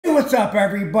What's up,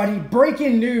 everybody?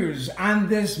 Breaking news on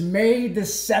this May the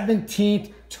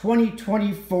 17th,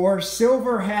 2024.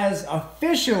 Silver has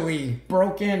officially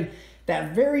broken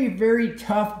that very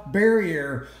tough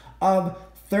barrier of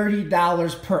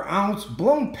 $30 per ounce,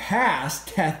 blown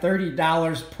past that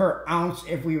 $30 per ounce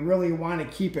if we really want to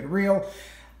keep it real.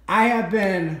 I have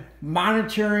been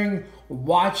monitoring,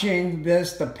 watching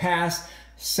this the past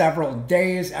several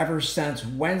days, ever since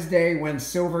Wednesday when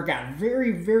silver got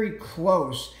very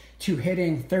close to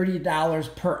hitting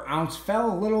 $30 per ounce.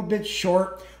 Fell a little bit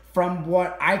short from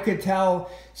what I could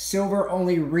tell. Silver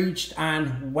only reached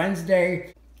on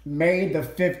Wednesday, May the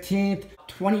 15th,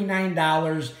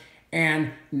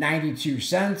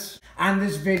 $29.92. On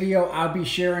this video, I'll be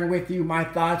sharing with you my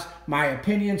thoughts, my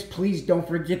opinions. Please don't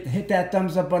forget to hit that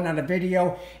thumbs up button on the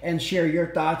video and share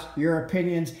your thoughts, your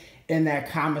opinions in that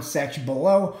comment section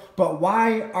below. But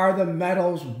why are the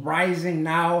metals rising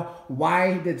now?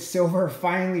 Why did silver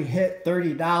finally hit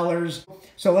 $30?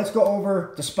 So let's go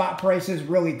over the spot prices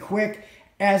really quick.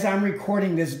 As I'm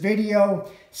recording this video,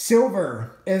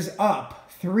 silver is up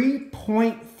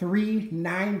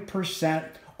 3.39%,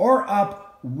 or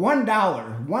up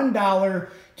 $1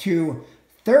 to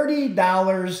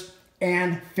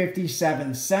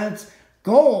 $30.57.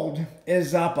 Gold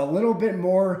is up a little bit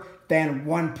more than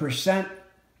 1%,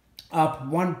 up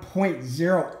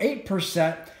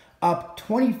 1.08%, up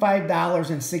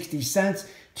 $25.60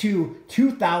 to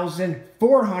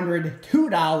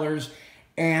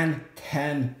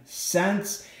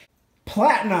 $2,402.10.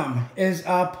 Platinum is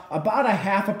up about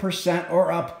 0.5%,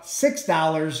 or up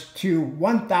 $6 to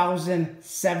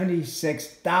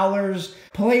 $1,076.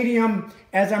 Palladium,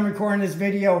 as I'm recording this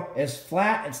video, is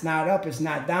flat. It's not up, it's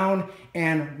not down.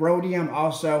 And rhodium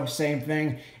also, same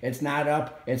thing. It's not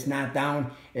up, it's not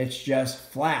down, it's just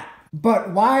flat.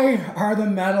 But why are the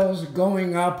metals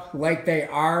going up like they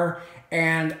are?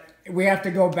 And we have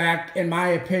to go back, in my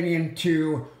opinion,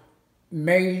 to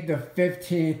May the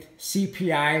 15th,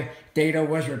 CPI data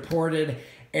was reported,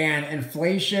 and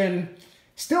inflation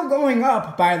still going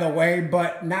up, by the way,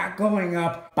 but not going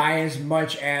up by as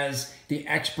much as the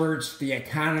experts, the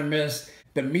economists,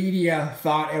 the media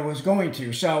thought it was going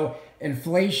to. So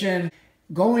inflation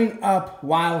going up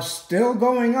while still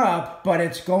going up, but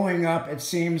it's going up, it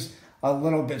seems, a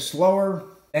little bit slower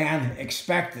than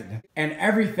expected. And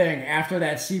everything after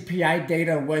that CPI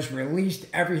data was released,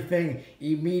 everything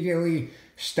immediately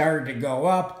started to go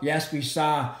up. Yes, we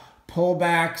saw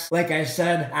pullbacks. Like I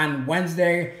said, on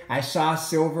Wednesday, I saw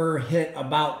silver hit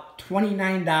about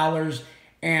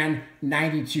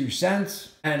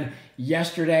 $29.92. And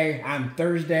yesterday, on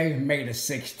Thursday, May the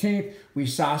 16th, we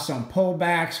saw some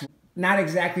pullbacks. Not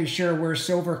exactly sure where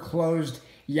silver closed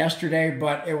yesterday,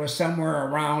 but it was somewhere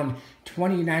around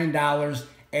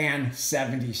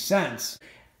 $29.70.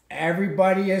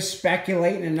 Everybody is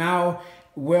speculating, and now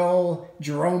will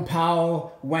Jerome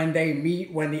Powell, when they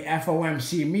meet, when the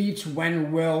FOMC meets,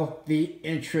 when will the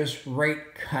interest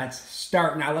rate cuts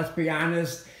start? Now, let's be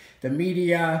honest, the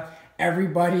media,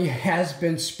 everybody has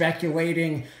been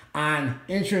speculating on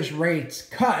interest rates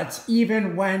cuts.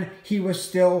 Even when he was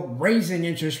still raising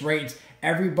interest rates,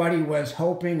 everybody was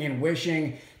hoping and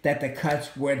wishing that the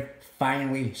cuts would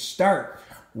finally start.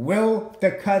 Will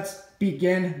the cuts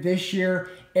begin this year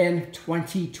in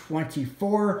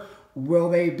 2024? Will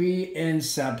they be in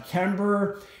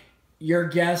September? Your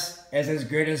guess is as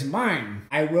good as mine.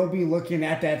 I will be looking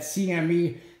at that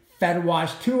CME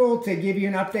FedWatch tool to give you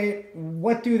an update.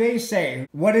 What do they say?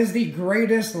 What is the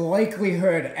greatest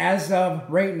likelihood as of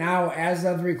right now, as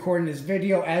of recording this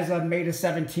video, as of May the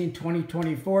 17th,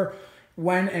 2024,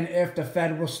 when and if the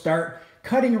Fed will start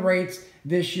cutting rates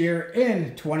this year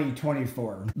in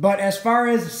 2024. But as far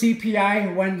as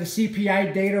CPI, when the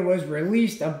CPI data was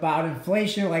released about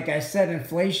inflation, like I said,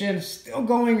 inflation still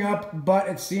going up, but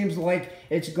it seems like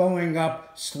it's going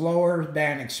up slower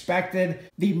than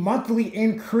expected. The monthly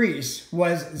increase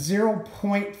was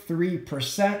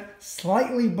 0.3%,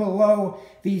 slightly below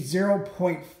the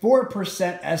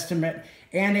 0.4% estimate,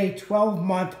 and a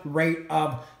 12-month rate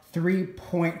of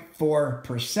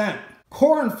 3.4%.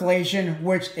 Core inflation,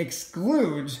 which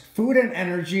excludes food and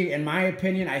energy, in my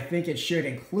opinion, I think it should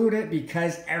include it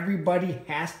because everybody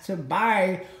has to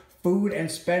buy food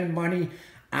and spend money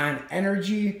on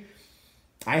energy.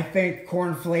 I think core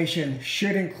inflation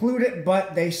should include it,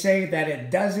 but they say that it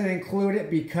doesn't include it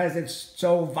because it's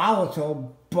so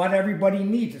volatile, but everybody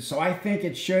needs it. So I think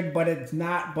it should, but it's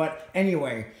not. But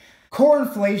anyway, core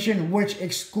inflation, which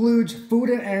excludes food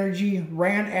and energy,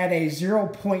 ran at a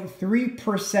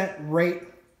 0.3% rate,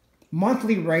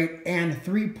 monthly rate, and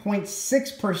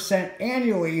 3.6%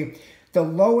 annually the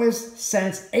lowest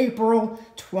since April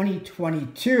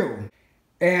 2022.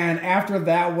 And after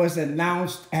that was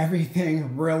announced,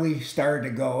 everything really started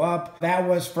to go up. That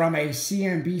was from a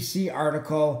CNBC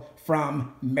article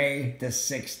from May the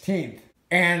 16th.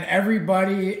 And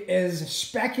everybody is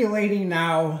speculating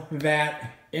now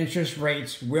that interest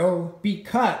rates will be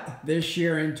cut this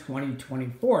year in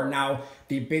 2024. Now,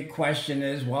 the big question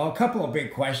is, well, a couple of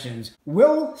big questions.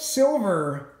 Will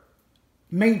silver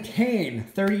maintain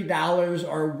 $30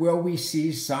 or will we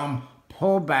see some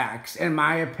pullbacks? In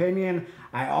my opinion,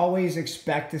 I always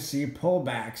expect to see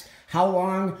pullbacks. How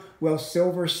long will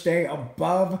silver stay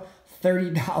above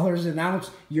 $30 an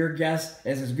ounce? Your guess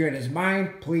is as good as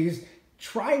mine. Please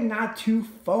try not to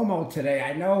FOMO today.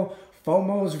 I know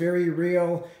FOMO is very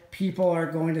real. People are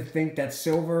going to think that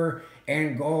silver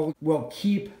and gold will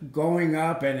keep going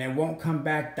up and it won't come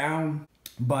back down.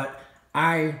 But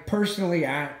I personally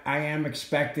am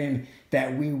expecting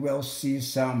that we will see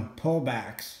some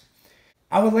pullbacks.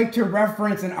 I would like to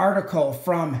reference an article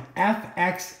from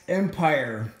FX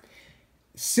Empire.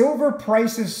 Silver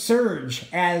prices surge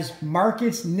as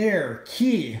markets near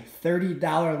key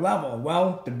 $30 level.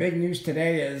 Well, the big news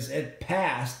today is it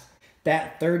passed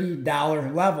that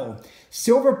 $30 level.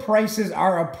 Silver prices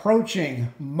are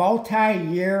approaching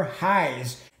multi-year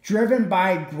highs, driven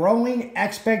by growing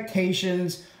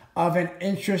expectations of an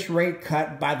interest rate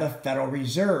cut by the Federal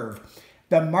Reserve.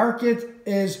 The market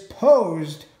is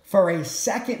poised for a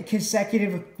second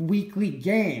consecutive weekly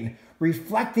gain,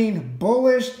 reflecting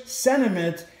bullish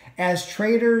sentiment as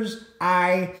traders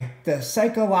eye the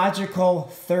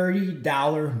psychological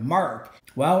 $30 mark.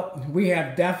 Well, we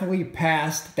have definitely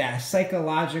passed that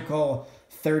psychological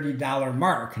 $30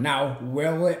 mark. Now,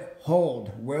 will it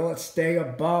hold? Will it stay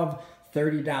above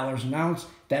 $30 an ounce?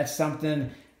 That's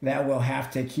something that we'll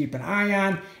have to keep an eye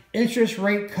on. Interest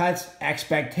rate cuts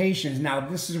expectations. Now,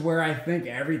 this is where I think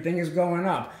everything is going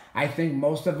up. I think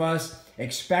most of us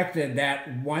expected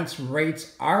that once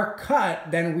rates are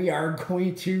cut, then we are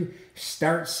going to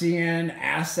start seeing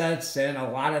assets and a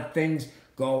lot of things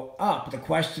go up. The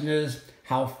question is,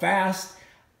 how fast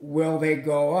will they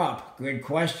go up? Good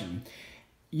question.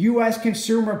 U.S.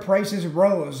 consumer prices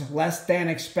rose less than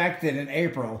expected in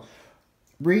April,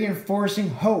 reinforcing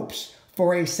hopes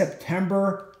for a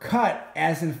September cut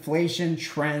as inflation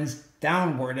trends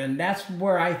downward. And that's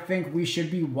where I think we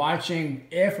should be watching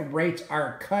if rates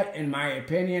are cut, in my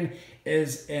opinion,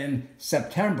 is in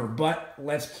September. But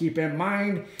let's keep in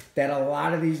mind that a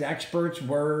lot of these experts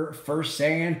were first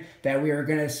saying that we are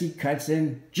going to see cuts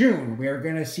in June. We are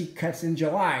going to see cuts in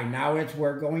July. Now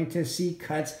we're going to see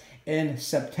cuts in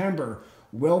September.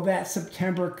 Will that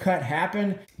September cut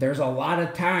happen? There's a lot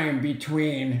of time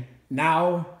between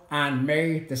now on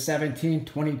May the 17th,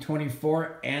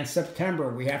 2024 and September.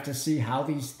 We have to see how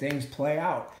these things play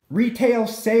out. Retail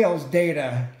sales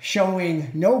data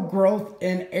showing no growth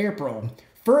in April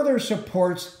further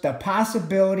supports the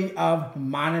possibility of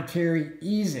monetary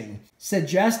easing,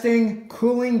 suggesting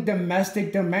cooling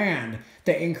domestic demand.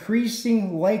 The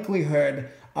increasing likelihood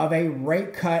of a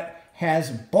rate cut has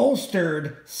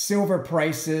bolstered silver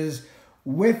prices,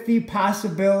 with the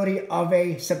possibility of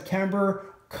a September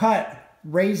cut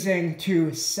raising to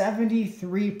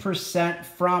 73%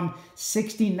 from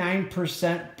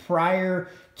 69% prior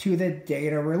to the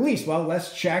data release. Well,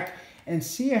 let's check and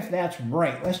see if that's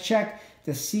right. Let's check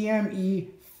the CME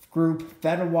Group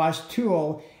FedWatch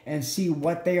tool and see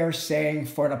what they are saying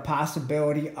for the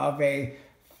possibility of a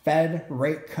Fed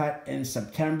rate cut in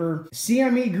September.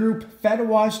 CME Group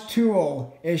FedWatch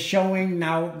tool is showing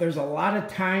now there's a lot of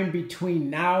time between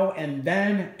now and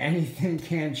then. Anything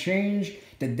can change.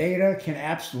 The data can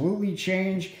absolutely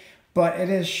change, but it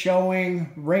is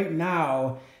showing right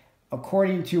now,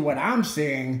 according to what I'm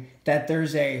seeing, that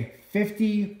there's a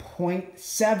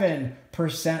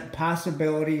 50.7%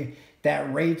 possibility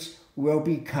that rates will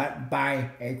be cut by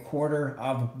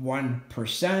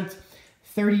 0.25%.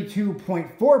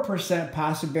 32.4%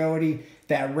 possibility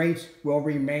that rates will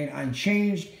remain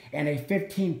unchanged, and a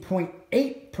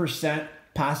 15.8%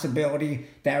 possibility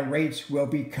that rates will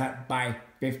be cut by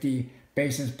 50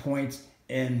 basis points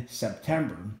in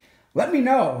September. Let me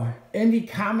know in the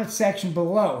comment section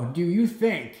below, do you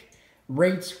think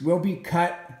rates will be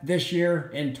cut this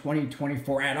year in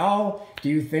 2024 at all? Do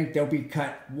you think they'll be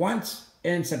cut once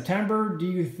in September? Do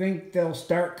you think they'll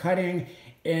start cutting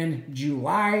in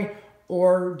July?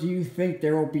 Or do you think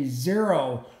there will be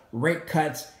zero rate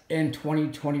cuts in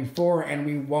 2024 and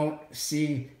we won't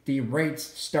see the rates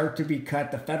start to be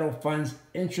cut, the federal funds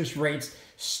interest rates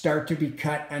start to be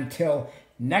cut until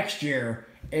next year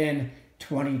in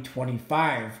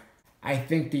 2025? I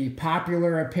think the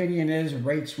popular opinion is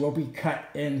rates will be cut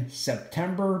in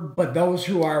September, but those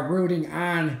who are rooting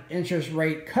on interest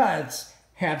rate cuts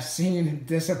have seen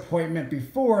disappointment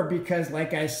before because,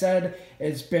 like I said,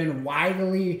 it's been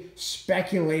widely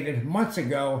speculated months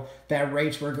ago that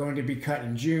rates were going to be cut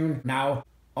in June. Now,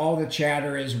 all the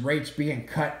chatter is rates being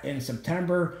cut in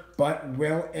September, but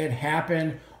will it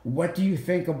happen? What do you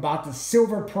think about the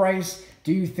silver price?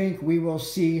 Do you think we will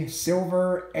see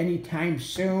silver anytime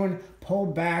soon pull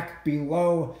back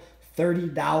below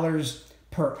 $30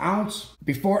 per ounce?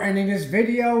 Before ending this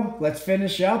video, let's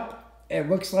finish up. It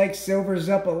looks like silver's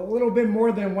up a little bit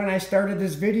more than when I started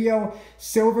this video.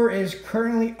 Silver is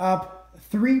currently up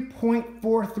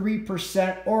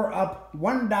 3.43% or up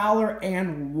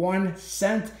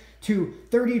 $1.01 to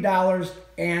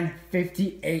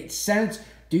 $30.58.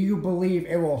 Do you believe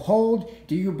it will hold?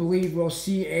 Do you believe we'll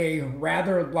see a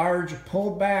rather large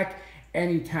pullback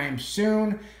anytime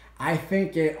soon? I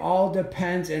think it all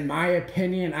depends, in my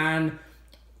opinion, on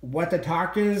what the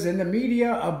talk is in the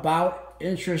media about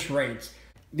interest rates.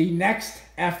 The next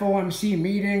FOMC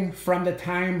meeting from the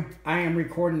time I am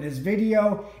recording this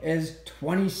video is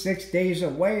 26 days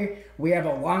away. We have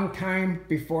a long time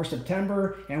before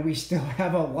September, and we still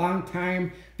have a long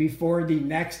time before the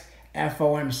next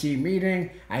FOMC meeting.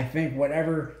 I think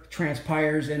whatever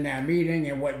transpires in that meeting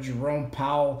and what Jerome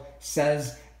Powell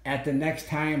says at the next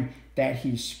time that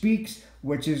he speaks,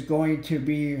 which is going to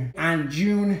be on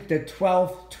June the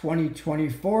 12th,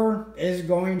 2024, is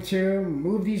going to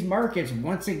move these markets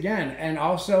once again. And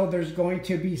also there's going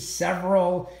to be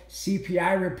several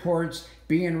CPI reports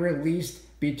being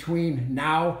released between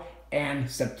now and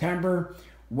September.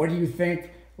 What do you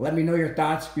think? Let me know your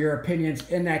thoughts, your opinions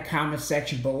in that comment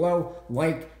section below.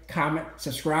 Like, comment,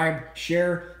 subscribe,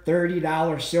 share.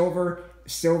 $30 silver.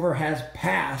 Silver has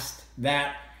passed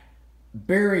that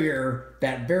barrier,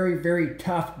 that very, very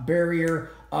tough barrier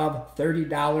of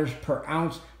 $30 per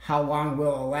ounce. How long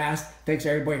will it last? Thanks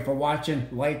everybody for watching.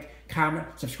 Like, comment,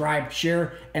 subscribe,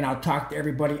 share, and I'll talk to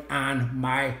everybody on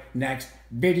my next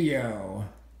video.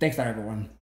 Thanks everyone.